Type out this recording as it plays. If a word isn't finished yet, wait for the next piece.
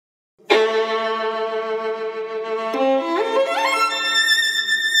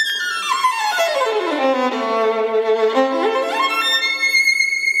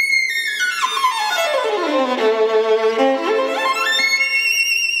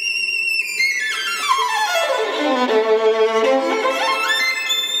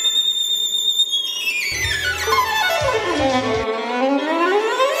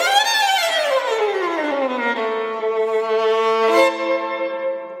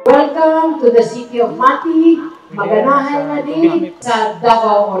Welcome to the city of Mati, maganahan na din sa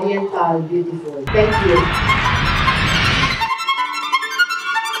Davao Oriental Beautiful. Thank you.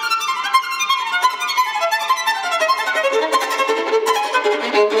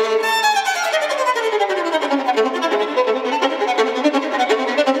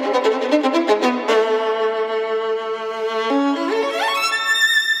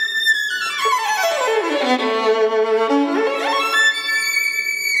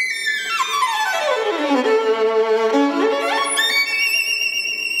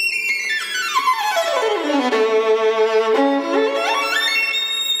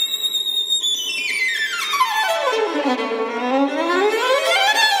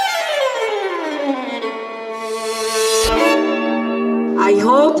 I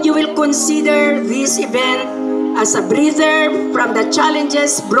hope you will consider this event as a breather from the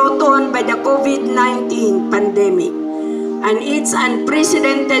challenges brought on by the COVID-19 pandemic and its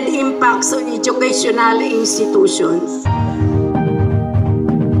unprecedented impacts on educational institutions.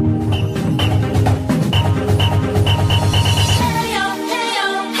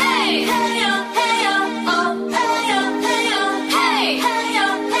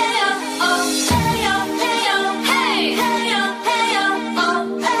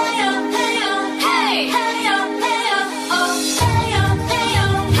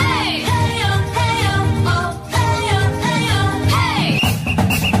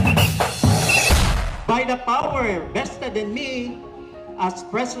 By the power vested in me as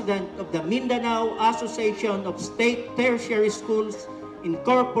President of the Mindanao Association of State Tertiary Schools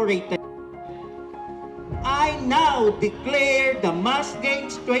Incorporated, I now declare the Masts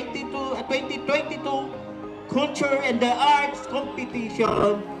Games 2022 Culture and the Arts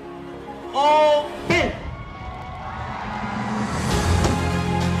Competition open.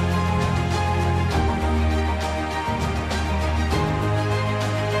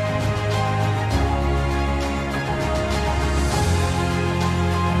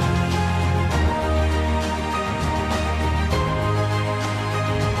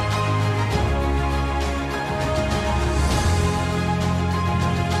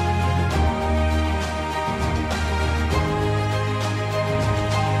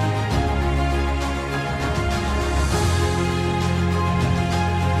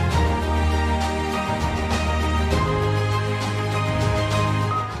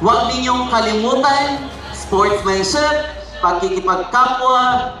 Huwag ninyong kalimutan, sportsmanship,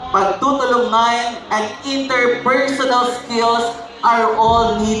 pagkikipagkapwa, pagtutulungan, and interpersonal skills are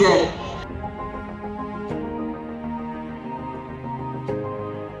all needed